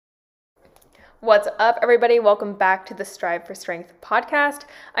What's up, everybody? Welcome back to the Strive for Strength podcast.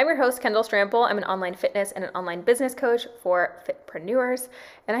 I'm your host, Kendall Strample. I'm an online fitness and an online business coach for fitpreneurs.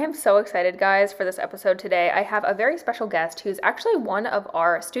 And I am so excited, guys, for this episode today. I have a very special guest who's actually one of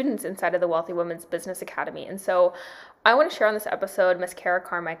our students inside of the Wealthy Women's Business Academy. And so I want to share on this episode Miss Kara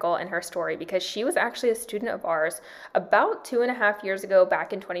Carmichael and her story because she was actually a student of ours about 2.5 years ago,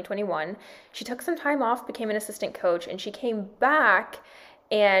 back in 2021. She took some time off, became an assistant coach, and she came back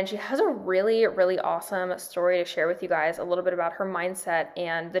and she has a really, really awesome story to share with you guys, a little bit about her mindset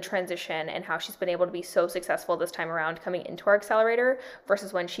and the transition and how she's been able to be so successful this time around coming into our accelerator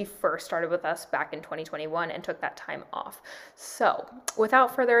versus when she first started with us back in 2021 and took that time off. So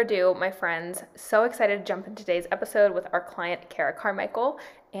without further ado, my friends, so excited to jump into today's episode with our client, Kara Carmichael,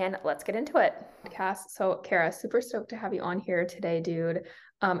 and let's get into it. So Kara, super stoked to have you on here today, dude.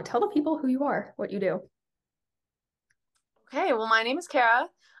 Tell the people who you are, what you do. Okay, well, my name is Kara.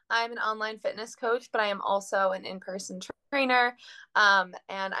 I'm an online fitness coach, but I am also an in-person trainer. And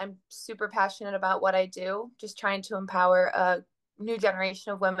I'm super passionate about what I do, just trying to empower a new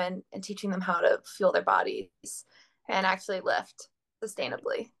generation of women and teaching them how to fuel their bodies and actually lift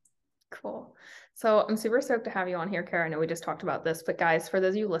sustainably. Cool. So I'm super stoked to have you on here, Kara. I know we just talked about this, but guys, for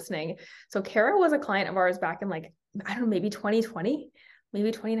those of you listening, so Kara was a client of ours back in I don't know, maybe 2020,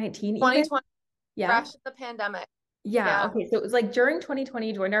 maybe 2019 even. 2020, Yeah. fresh in the pandemic. Yeah. Yeah. Okay. So it was like during 2020,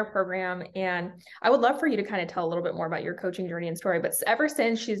 you joined our program, and I would love for you to kind of tell a little bit more about your coaching journey and story. But ever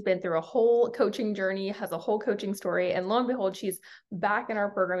since, she's been through a whole coaching journey, has a whole coaching story, and lo and behold, she's back in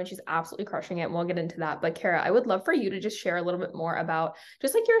our program and she's absolutely crushing it. And we'll get into that. But Kara, I would love for you to just share a little bit more about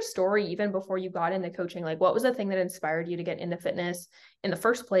just like your story, even before you got into coaching. Like, what was the thing that inspired you to get into fitness in the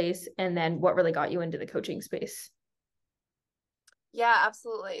first place, and then what really got you into the coaching space? Yeah,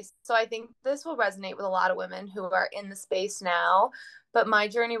 absolutely. So I think this will resonate with a lot of women who are in the space now. But my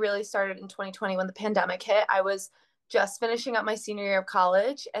journey really started in 2020 when the pandemic hit. I was just finishing up my senior year of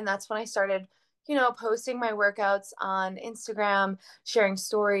college, and that's when I started, posting my workouts on Instagram, sharing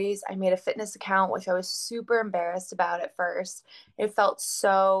stories. I made a fitness account, which I was super embarrassed about at first. It felt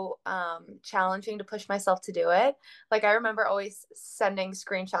so challenging to push myself to do it. Like, I remember always sending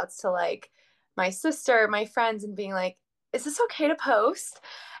screenshots to my sister, my friends, and being like, is this okay to post?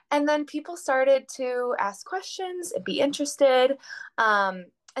 And then people started to ask questions and be interested. And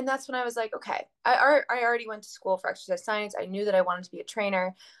that's when I was like, okay, I already went to school for exercise science. I knew that I wanted to be a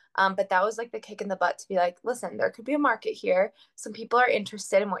trainer. But that was like the kick in the butt to be like, listen, there could be a market here. Some people are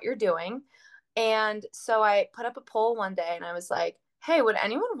interested in what you're doing. And so I put up a poll one day and I was like, hey, would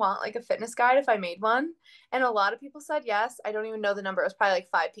anyone want like a fitness guide if I made one? And a lot of people said yes. I don't even know the number. It was probably like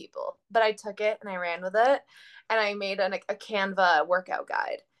 5 people, but I took it and I ran with it and I made a Canva workout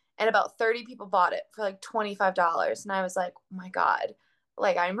guide. And about 30 people bought it for like $25. And I was like, oh my God,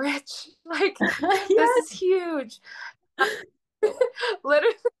 like I'm rich. Like this Yes. is huge.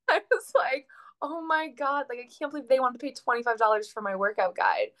 Literally, I was like, oh my God, like I can't believe they wanted to pay $25 for my workout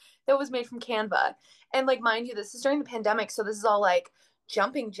guide that was made from Canva. And like, mind you, this is during the pandemic. So this is all like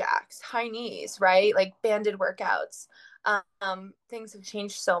jumping jacks, high knees, right? Like banded workouts. Things have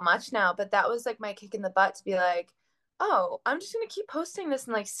changed so much now, but that was like my kick in the butt to be like, oh, I'm just going to keep posting this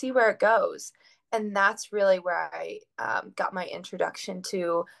and like see where it goes. And that's really where I got my introduction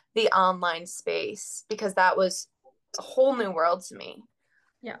to the online space because that was a whole new world to me.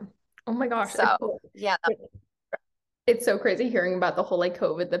 Yeah. Oh my gosh. So yeah, It's so crazy hearing about the whole like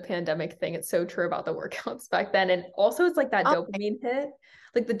COVID, the pandemic thing. It's so true about the workouts back then. And also it's like that oh, dopamine hit,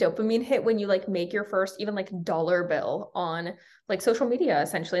 like the dopamine hit when you like make your first even like dollar bill on like social media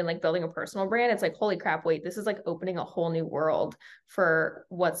essentially and like building a personal brand. It's like, holy crap, wait, this is like opening a whole new world for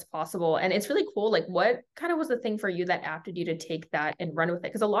what's possible. And it's really cool. Like what kind of was the thing for you that apted you to take that and run with it?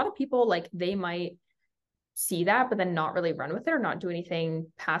 Because a lot of people like they might see that, but then not really run with it or not do anything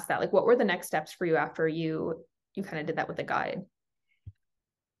past that. Like what were the next steps for you after you kind of did that with the guide?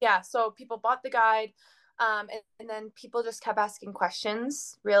 yeah. So people bought the guide. And then people just kept asking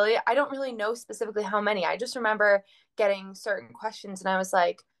questions. Really, I don't really know specifically how many. I just remember getting certain questions, and I was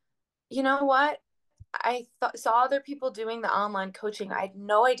like, you know what? Saw other people doing the online coaching. I had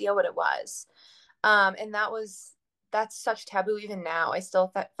no idea what it was. And that's such taboo even now. I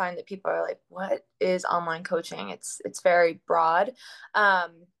still find that people are like, what is online coaching? It's very broad.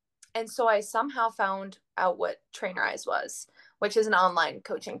 Um, and so I somehow found out what Trainerize was, which is an online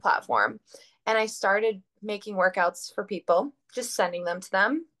coaching platform. And I started making workouts for people, just sending them to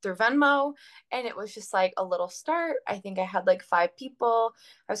them through Venmo. And it was just like a little start. I think I had like 5 people.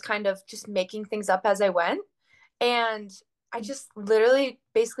 I was kind of just making things up as I went. And I just literally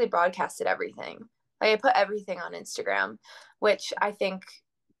basically broadcasted everything. Like I put everything on Instagram, which I think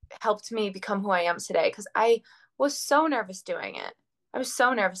helped me become who I am today because I was so nervous doing it. I was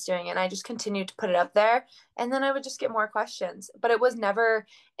so nervous doing it, and I just continued to put it up there. And then I would just get more questions. But it was never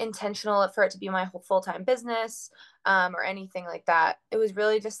intentional for it to be my whole full time business or anything like that. It was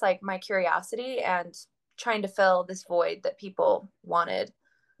really just like my curiosity and trying to fill this void that people wanted.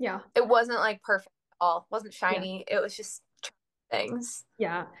 Yeah. It wasn't like perfect at all, it wasn't Yeah. shiny. It was just things.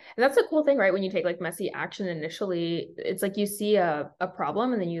 Yeah. And that's a cool thing, right? When you take like messy action initially, it's like you see a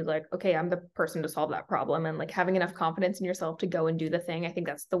problem and then you like, okay, I'm the person to solve that problem. And like having enough confidence in yourself to go and do the thing. I think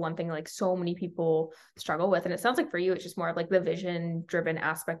that's the one thing like so many people struggle with. And it sounds like for you, it's just more of like the vision driven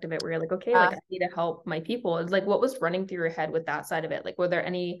aspect of it where you're like, okay, like I need to help my people. It's like what was running through your head with that side of it? Like, were there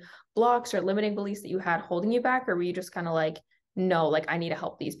any blocks or limiting beliefs that you had holding you back? Or were you just kind of like, no, like I need to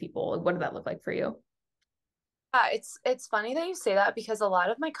help these people? Like, what did that look like for you? Yeah, it's funny that you say that because a lot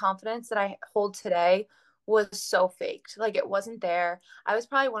of my confidence that I hold today was so faked. Like it wasn't there. I was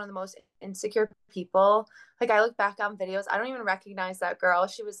probably one of the most insecure people. Like I look back on videos, I don't even recognize that girl.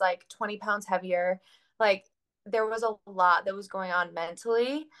 She was like 20 pounds heavier. Like there was a lot that was going on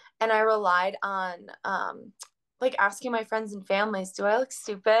mentally, and I relied on like asking my friends and families, do I look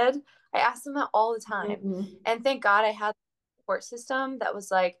stupid? I asked them that all the time. Mhm. And thank God I had a support system that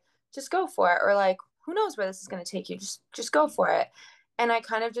was like, just go for it, or like who knows where this is going to take you, just go for it. And I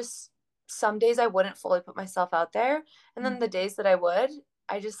kind of just, some days I wouldn't fully put myself out there, and then the days that I would,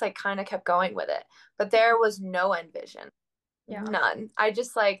 I just like kind of kept going with it, but there was no end vision, Yeah. none. I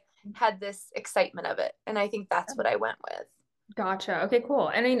just like had this excitement of it, and I think that's what I went with. Gotcha. Okay, cool.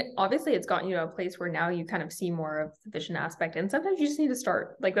 And I mean, obviously it's gotten you to a place where now you kind of see more of the vision aspect. And sometimes you just need to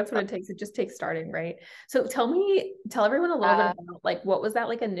start. Like that's what it takes. It just takes starting, right? So tell everyone a little bit uh, about like what was that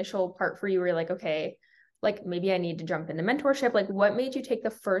like initial part for you where you're like, okay, like maybe I need to jump into mentorship. Like what made you take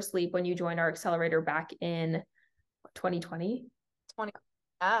the first leap when you joined our accelerator back in 2020? 20,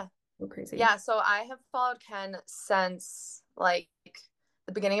 yeah. So crazy. Yeah, so I have followed Ken since like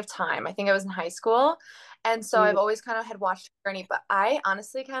the beginning of time. I think I was in high school. And so I've always kind of had watched your journey, but I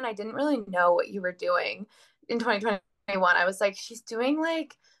honestly, Ken, I didn't really know what you were doing in 2021. I was like, she's doing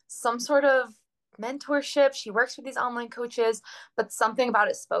like some sort of mentorship. She works with these online coaches, but something about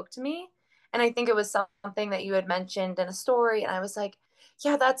it spoke to me. And I think it was something that you had mentioned in a story. And I was like,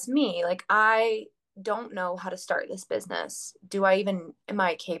 yeah, that's me. Like, I don't know how to start this business. Am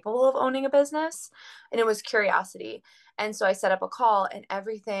I capable of owning a business? And it was curiosity. And so I set up a call, and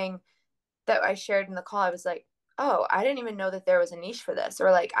everything that I shared in the call, I was like, oh, I didn't even know that there was a niche for this.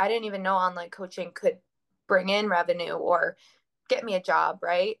 Or like, I didn't even know online coaching could bring in revenue or get me a job.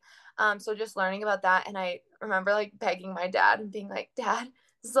 Right. So just learning about that. And I remember like begging my dad and being like, Dad,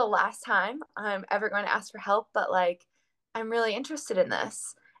 this is the last time I'm ever going to ask for help, but like, I'm really interested in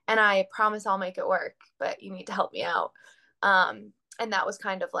this, and I promise I'll make it work, but you need to help me out. And that was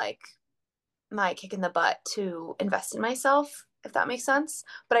kind of like my kick in the butt to invest in myself, if that makes sense.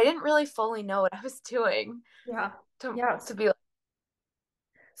 But I didn't really fully know what I was doing Yeah. to Yes. to be like,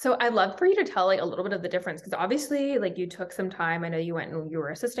 So I'd love for you to tell like a little bit of the difference because obviously like you took some time. I know you went and you were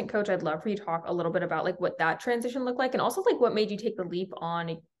assistant coach. I'd love for you to talk a little bit about like what that transition looked like and also like what made you take the leap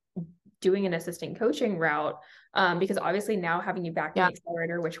on doing an assistant coaching route. Because obviously now having you back in yeah, the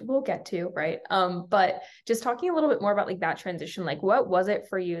accelerator, which we'll get to, right? But just talking a little bit more about like that transition, like what was it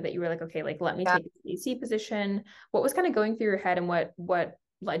for you that you were like, okay, like let me yeah. take the AC position? What was kind of going through your head and what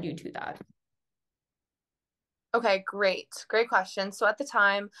led you to that? Okay, great question. So at the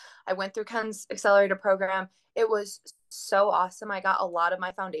time, I went through Ken's accelerator program. It was so awesome. I got a lot of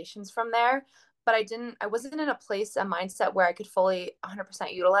my foundations from there, but I wasn't in a place, a mindset where I could fully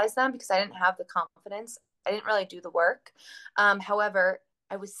 100% utilize them because I didn't have the confidence. I didn't really do the work. However,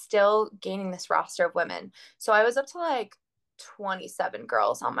 I was still gaining this roster of women. So I was up to like 27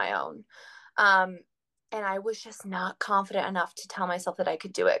 girls on my own. Um, and I was just not confident enough to tell myself that I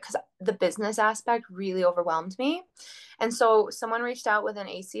could do it because the business aspect really overwhelmed me. And so someone reached out with an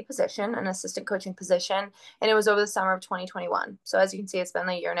AC position, an assistant coaching position, and it was over the summer of 2021. So as you can see, it's been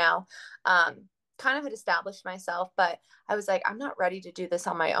a year now. Kind of had established myself, but I was like, I'm not ready to do this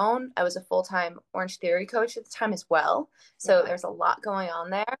on my own. I was a full time Orange Theory coach at the time as well. So Yeah. there's a lot going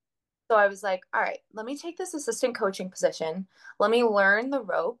on there. So I was like, all right, let me take this assistant coaching position. Let me learn the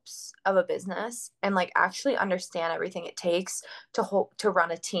ropes of a business and like actually understand everything it takes to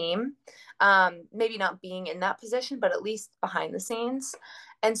run a team. Maybe not being in that position, but at least behind the scenes.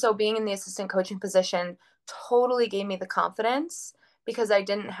 And so being in the assistant coaching position totally gave me the confidence because I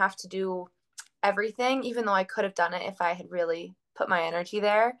didn't have to do everything, even though I could have done it if I had really put my energy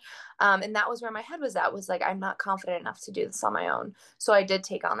there. And that was where my head was at, was like, I'm not confident enough to do this on my own. So I did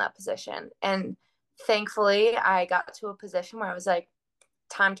take on that position. And thankfully, I got to a position where I was like,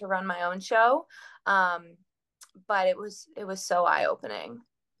 time to run my own show. Um, but it was so eye-opening.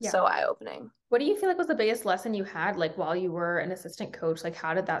 Yeah. So eye-opening. What do you feel like was the biggest lesson you had like while you were an assistant coach? Like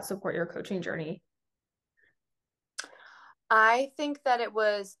how did that support your coaching journey? I think that it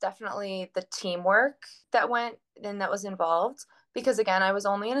was definitely the teamwork that went and that was involved because again, I was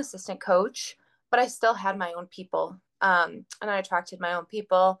only an assistant coach, but I still had my own people. And I attracted my own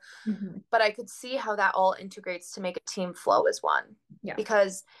people, Mhm. but I could see how that all integrates to make a team flow as one. Yeah.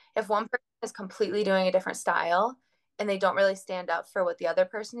 Because if one person is completely doing a different style and they don't really stand up for what the other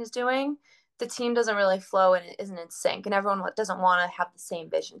person is doing, the team doesn't really flow and it isn't in sync, and everyone doesn't want to have the same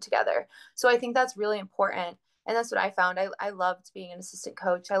vision together. So I think that's really important, and that's what I found. I loved being an assistant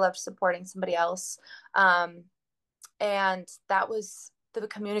coach. I loved supporting somebody else, and that was the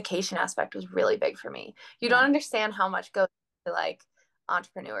communication aspect was really big for me. You Yeah. don't understand how much goes to like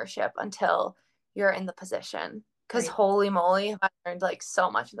entrepreneurship until you're in the position. Because Right. holy moly, have I learned like so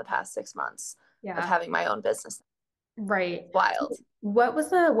much in the past 6 months of Yeah. having my own business. Right. Wild. What was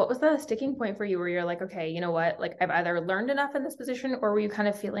the sticking point for you where you're like, okay, you know what? Like I've either learned enough in this position or were you kind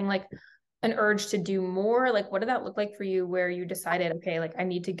of feeling like an urge to do more? Like what did that look like for you where you decided, okay, like I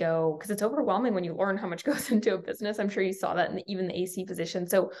need to go because it's overwhelming when you learn how much goes into a business. I'm sure you saw that in even the AC position.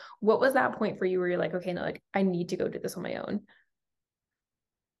 So what was that point for you where you're like, okay, no, like I need to go do this on my own?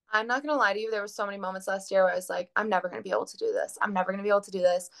 I'm not gonna lie to you. There were so many moments last year where I was like, I'm never gonna be able to do this. I'm never gonna be able to do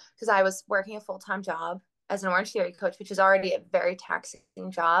this because I was working a full-time job as an Orange Theory coach, which is already a very taxing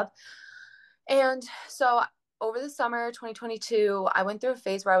job. And so over the summer 2022, I went through a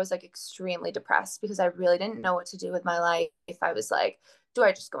phase where I was like extremely depressed because I really didn't know what to do with my life. I was like, do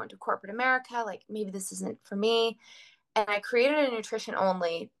I just go into corporate America? Like maybe this isn't for me. And I created a nutrition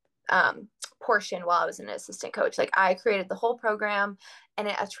only portion while I was an assistant coach. Like I created the whole program and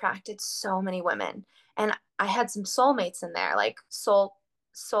it attracted so many women. And I had some soulmates in there, like soul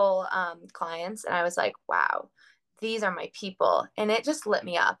clients. And I was like, wow, these are my people. And it just lit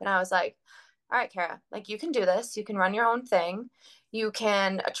me up. And I was like, all right, Kara, like you can do this. You can run your own thing. You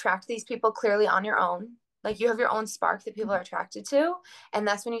can attract these people clearly on your own. Like you have your own spark that people are attracted to. And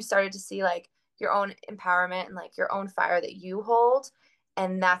that's when you started to see like your own empowerment and like your own fire that you hold.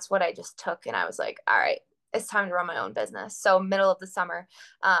 And that's what I just took. And I was like, all right, it's time to run my own business. So middle of the summer,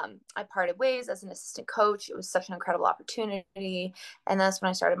 I parted ways as an assistant coach. It was such an incredible opportunity. And that's when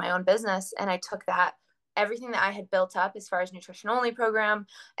I started my own business. And I took that everything that I had built up as far as nutrition only program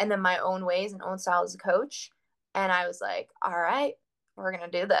and then my own ways and own style as a coach. And I was like, all right, we're going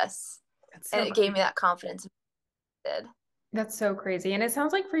to do this. That's And so it gave me crazy. that confidence. It did. That's so crazy. And it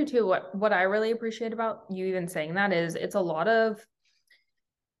sounds like for you too, what I really appreciate about you even saying that is it's a lot of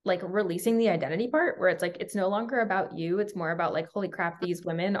like releasing the identity part where it's like it's no longer about you. It's more about like, holy crap, these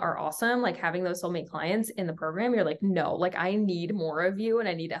women are awesome. Like having those soulmate clients in the program, you're like, no, like I need more of you and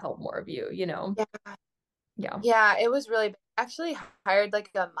I need to help more of you, you know? Yeah. Yeah. Yeah, it was really actually hired like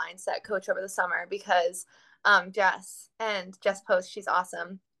a mindset coach over the summer because Jess Post, she's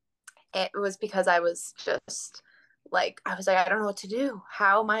awesome. It was because I was just like I was like, I don't know what to do.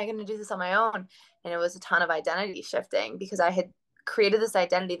 How am I going to do this on my own? And it was a ton of identity shifting because I had created this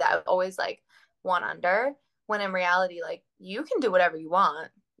identity that I was always like one under when in reality like you can do whatever you want.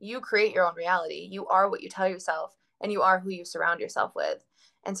 You create your own reality. You are what you tell yourself and you are who you surround yourself with.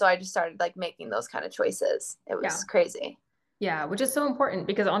 And so I just started like making those kind of choices. It Yeah. was crazy. Yeah, which is so important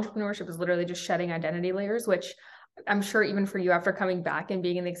because entrepreneurship is literally just shedding identity layers, which I'm sure even for you after coming back and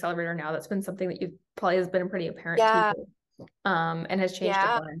being in the accelerator now, that's been something that you probably has been pretty apparent to Yeah. you, and has changed a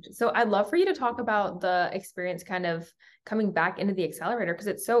Yeah. bunch. So I'd love for you to talk about the experience kind of coming back into the accelerator because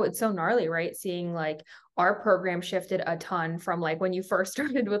it's so gnarly, right? Seeing like our program shifted a ton from like when you first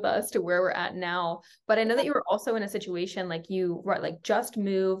started with us to where we're at now. But I know that you were also in a situation like you were like just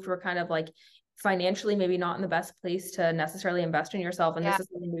moved, were kind of like financially maybe not in the best place to necessarily invest in yourself. And Yeah. this is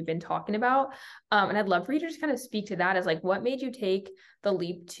something we've been talking about. And I'd love for you to just kind of speak to that as like what made you take the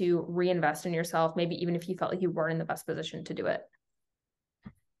leap to reinvest in yourself, maybe even if you felt like you weren't in the best position to do it.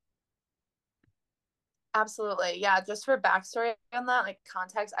 Absolutely. Yeah. Just for backstory on that, like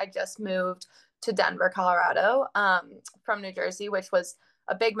context, I just moved to Denver, Colorado, from New Jersey, which was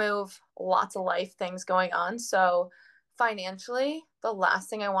a big move, lots of life things going on. So financially, the last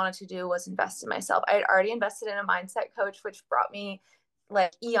thing I wanted to do was invest in myself. I had already invested in a mindset coach, which brought me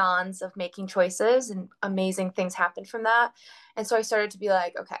like eons of making choices and amazing things happened from that. And so I started to be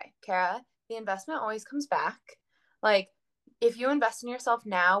like, okay, Kara, the investment always comes back. Like if you invest in yourself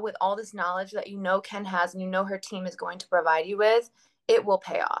now with all this knowledge that you know Ken has and you know her team is going to provide you with, it will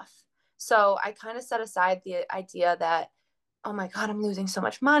pay off. So I kind of set aside the idea that oh my God, I'm losing so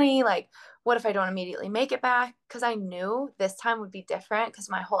much money. Like, what if I don't immediately make it back? Because I knew this time would be different because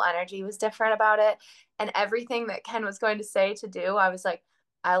my whole energy was different about it. And everything that Ken was going to say to do, I was like,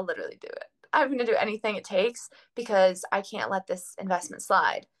 I'll literally do it. I'm going to do anything it takes because I can't let this investment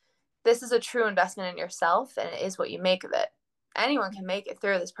slide. This is a true investment in yourself, and it is what you make of it. Anyone can make it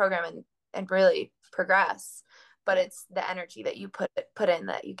through this program and really progress, but Yeah. it's the energy that you put in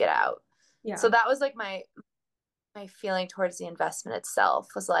that you get out. So Yeah. that was like my feeling towards the investment itself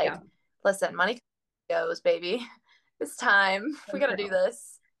was like, Yeah. listen, money goes, baby. It's time. So We got to do true.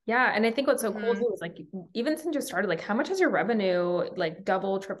 this. Yeah. And I think what's so cool Mm-hmm. too is like, even since you started, like, how much has your revenue like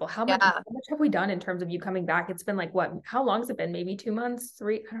double, triple? Yeah. How much have we done in terms of you coming back? It's been like, what, how long has it been? Maybe 2 months,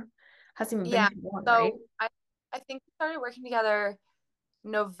 three? I don't, hasn't even been Yeah. too long, right? So I think we started working together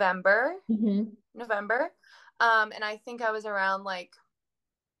November, Mm-hmm. November. And I think I was around like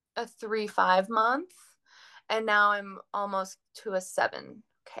a 3-5 month. And now I'm almost to a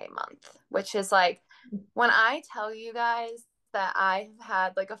 7K month, which is like when I tell you guys that I've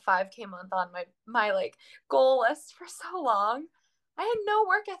had like a 5K month on my like goal list for so long, I had no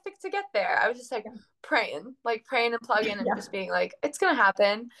work ethic to get there. I was just like praying and plugging and Yeah. just being like, it's gonna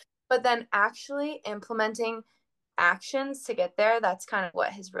happen. But then actually implementing actions to get there, that's kind of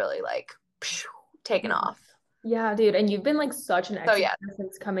what has really like taken Yeah. off. Yeah, dude. And you've been like such an So yeah. executor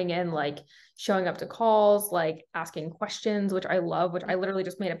since coming in, like showing up to calls, like asking questions, which I love, which I literally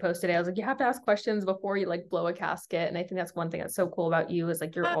just made a post today. I was like, you have to ask questions before you like blow a casket. And I think that's one thing that's so cool about you is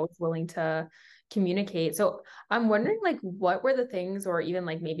like you're always willing to communicate. So I'm wondering like what were the things or even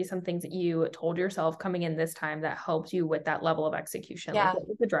like maybe some things that you told yourself coming in this time that helped you with that level of execution? Like Yeah. what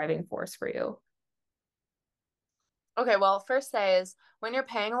was the driving force for you? Okay, well, first say is when you're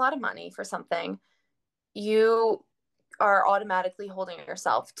paying a lot of money for something, you are automatically holding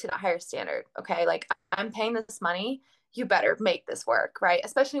yourself to the higher standard. Okay. Like I'm paying this money. You better make this work. Right.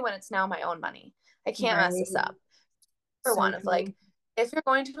 Especially when it's now my own money. I can't mess Right. this up. For So one, of true. like, if you're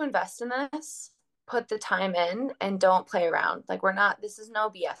going to invest in this, put the time in and don't play around. Like this is no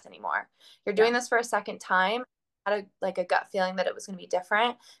BS anymore. You're doing Yeah. this for a second time. I had like a gut feeling that it was going to be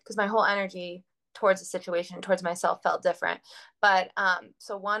different because my whole energy towards the situation, towards myself felt different. But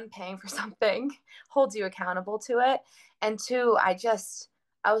so one, paying for something holds you accountable to it. And two, I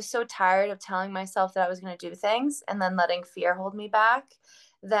was so tired of telling myself that I was going to do things and then letting fear hold me back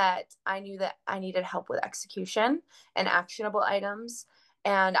that I knew that I needed help with execution and actionable items.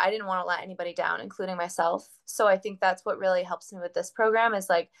 And I didn't want to let anybody down, including myself. So I think that's what really helps me with this program is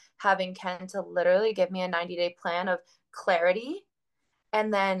like having Ken to literally give me a 90-day plan of clarity.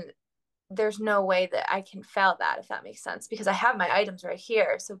 And then there's no way that I can fail that, if that makes sense, because I have my items right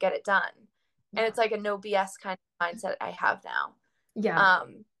here. So get it done. And Yeah. it's like a no BS kind of mindset I have now. Yeah.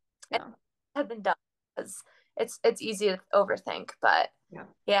 Um, and Yeah. it has been done because it's easy to overthink, but Yeah.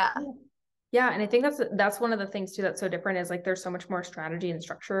 yeah, Yeah, and I think that's one of the things too that's so different is like there's so much more strategy and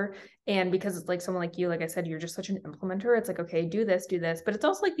structure. And because it's like someone like you, like I said, you're just such an implementer. It's like, okay, do this, but it's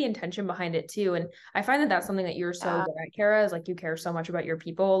also like the intention behind it too. And I find that that's something that you're so yeah, good at, Kara, is like you care so much about your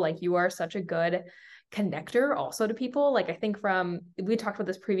people. Like you are such a good connector also to people. Like I think we talked about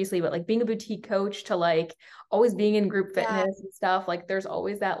this previously, but like being a boutique coach to like always being in group yeah, fitness and stuff, like there's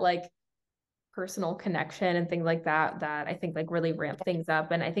always that like personal connection and things like that that I think like really ramp things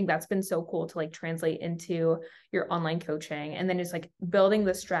up. And I think that's been so cool to like translate into your online coaching. And then just like building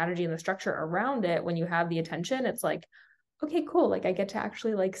the strategy and the structure around it when you have the attention, it's like, okay, cool. Like I get to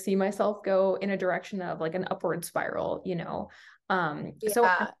actually like see myself go in a direction of like an upward spiral, you know? So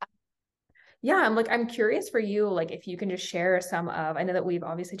yeah. yeah, I'm curious for you, like if you can just share some of, I know that we've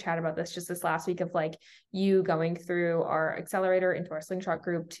obviously chatted about this just this last week of like you going through our accelerator into our slingshot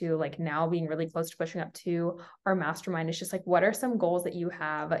group to like now being really close to pushing up to our mastermind. It's just like, what are some goals that you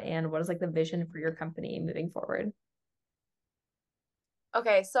have and what is like the vision for your company moving forward?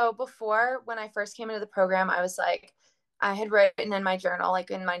 Okay, so before when I first came into the program, I was like, I had written in my journal, like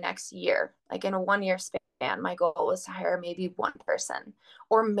in my next year, like in a 1 year span, my goal was to hire maybe one person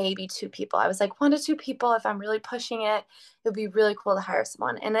or maybe two people. I was like, 1 to 2 people. If I'm really pushing it, it would be really cool to hire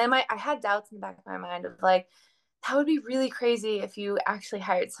someone. And then I had doubts in the back of my mind of like, that would be really crazy if you actually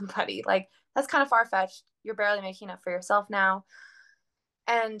hired somebody. Like, that's kind of far fetched. You're barely making enough for yourself now.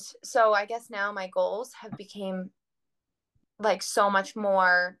 And so I guess now my goals have become like so much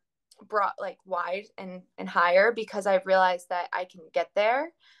more broad, like wide and higher because I've realized that I can get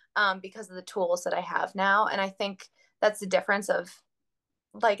there because of the tools that I have now. And I think that's the difference of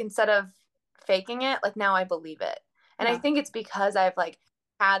like instead of faking it, like now I believe it. And I Yeah. think it's because I've like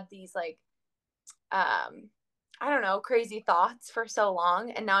had these like I don't know, crazy thoughts for so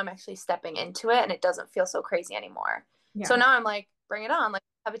long and now I'm actually stepping into it and it doesn't feel so crazy anymore. So Yeah. now I'm like, bring it on. Like,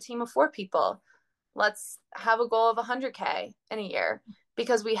 have a team of 4 people. Let's have a goal of 100K in a year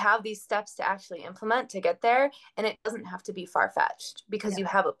because we have these steps to actually implement to get there. And it doesn't have to be far fetched because you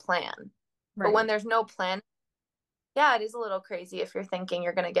Yeah. have a plan. But when Right. there's no plan, yeah, it is a little crazy if you're thinking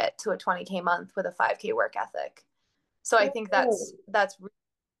you're going to get to a 20K month with a 5K work ethic. So I think Oh, that's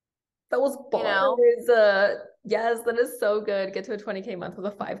that was you know, bars. Yes, that is so good. Get to a 20K month with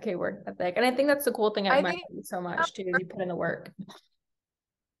a 5K work ethic. And I think that's the cool thing I I admire think you so much too, is you put in the work.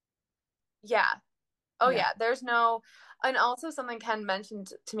 yeah. Oh Yeah. yeah, there's no, and also something Ken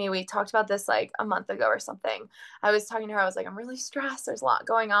mentioned to me, we talked about this like a month ago or something. I was talking to her, I was like, I'm really stressed, there's a lot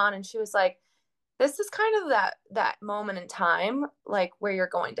going on. And she was like, this is kind of that moment in time, like where you're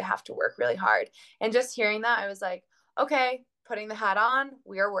going to have to work really hard. And just hearing that, I was like, okay, putting the hat on,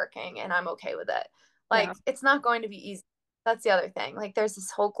 we are working and I'm okay with it. Yeah. Like, it's not going to be easy. That's the other thing. Like, there's this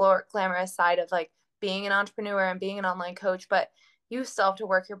whole glamorous side of like being an entrepreneur and being an online coach, but you still have to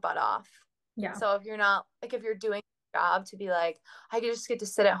work your butt off. Yeah. So if you're not like, if you're doing a job to be like, I could just get to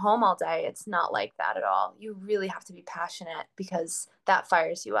sit at home all day, it's not like that at all. You really have to be passionate because that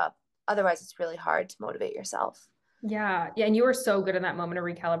fires you up. Otherwise, it's really hard to motivate yourself. Yeah. Yeah. And you were so good in that moment of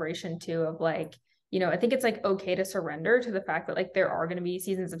recalibration too, of like, I think it's like okay to surrender to the fact that like there are going to be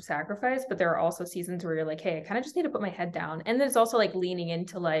seasons of sacrifice, but there are also seasons where you're like, hey, I kind of just need to put my head down. And then it's also like leaning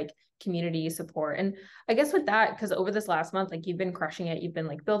into like community support. And I guess with that, because over this last month, like you've been crushing it, you've been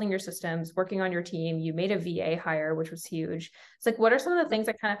like building your systems, working on your team, you made a VA hire, which was huge. It's like, what are some of the things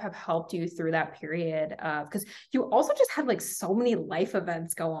that kind of have helped you through that period? Because you also just had like so many life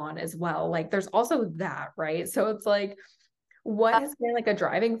events go on as well. Like there's also that, right? So it's like, what has been like a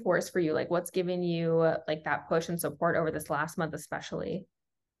driving force for you? Like what's given you like that push and support over this last month, especially?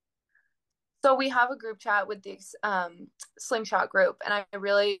 So we have a group chat with the slingshot group, and I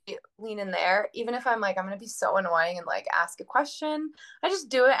really lean in there. Even if I'm like, I'm gonna be so annoying and like ask a question, I just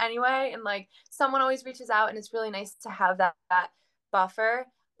do it anyway. And like someone always reaches out, and it's really nice to have that buffer.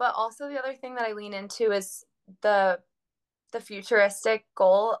 But also the other thing that I lean into is the the futuristic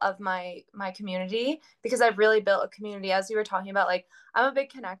goal of my community because I've really built a community as you were talking about. Like, I'm a big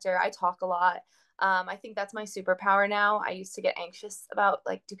connector. I talk a lot. I think that's my superpower now. I used to get anxious about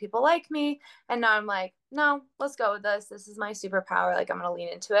like, do people like me? And now I'm like, no, let's go with this. This is my superpower. Like, I'm gonna lean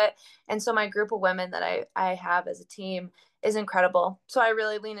into it. And so my group of women that I have as a team is incredible. So I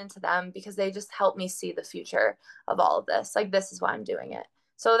really lean into them because they just help me see the future of all of this. Like, this is why I'm doing it.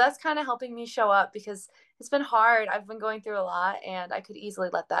 So that's kind of helping me show up because it's been hard. I've been going through a lot and I could easily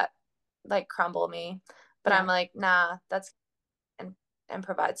let that like crumble me. But I'm Yeah. like, nah, that's and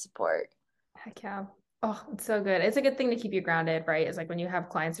provide support. Heck yeah. Oh, it's so good. It's a good thing to keep you grounded, right? It's like when you have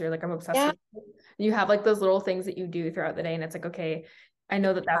clients who are like, I'm obsessed Yeah. with you. You have like those little things that you do throughout the day. And it's like, okay, I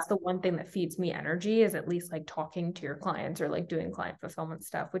know that that's the one thing that feeds me energy is at least like talking to your clients or like doing client fulfillment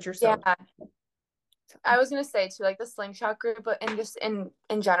stuff, which you're Yeah. so, I so was gonna say too, like the slingshot group, but and just in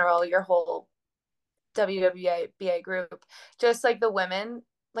general, your whole WWBA group, just like the women,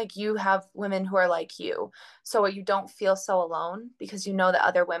 like you have women who are like you. So you don't feel so alone because you know that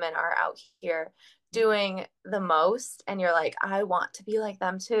other women are out here doing the most and you're like, I want to be like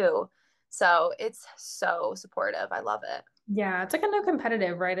them too. So it's so supportive. I love it. yeah, it's like a no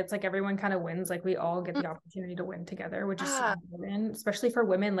competitive, right? It's like everyone kind of wins. Like we all get the opportunity to win together, which is so Yeah. important, especially for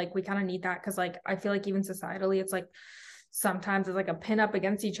women. Like we kind of need that because like I feel like even societally, it's like sometimes it's like a pin up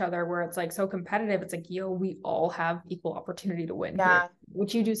against each other where it's like so competitive. It's like, yo, we all have equal opportunity to win here, Yeah.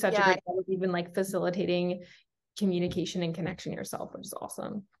 which you do such a Yeah. great job of even like facilitating communication and connection yourself, which is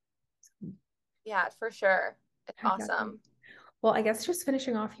awesome. Yeah, for sure. It's Heck yeah. awesome. Well, I guess just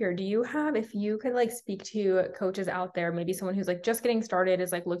finishing off here, do you have, if you could like speak to coaches out there, maybe someone who's like just getting started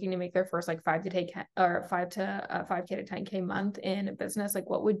is like looking to make their first like 5 to 10 or 5K to 10K month in business, like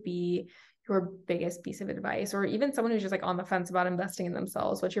what would be your biggest piece of advice? Or even someone who's just like on the fence about investing in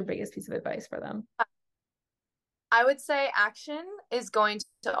themselves, what's your biggest piece of advice for them? I would say action is going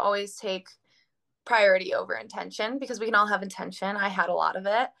to always take priority over intention because we can all have intention. I had a lot of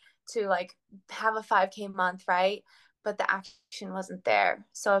it to like have a 5K month, right? But the action wasn't there.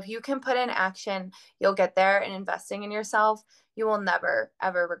 So if you can put in action, you'll get there and investing in yourself, you will never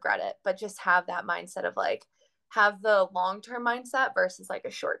ever regret it. But just have that mindset of like have the long-term mindset versus like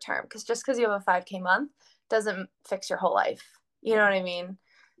a short term because just because you have a 5K month doesn't fix your whole life. You know Yeah. what I mean?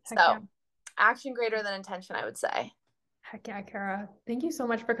 Heck yeah. So, action greater than intention, I would say. Heck yeah, Kara. Thank you so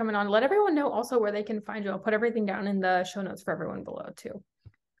much for coming on. Let everyone know also where they can find you. I'll put everything down in the show notes for everyone below too.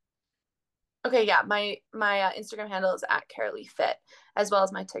 Okay, yeah, my Instagram handle is at Carolee Fit, as well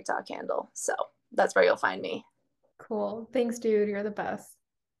as my TikTok handle. So that's where you'll find me. Cool. Thanks, dude. You're the best.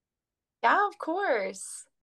 Yeah, of course.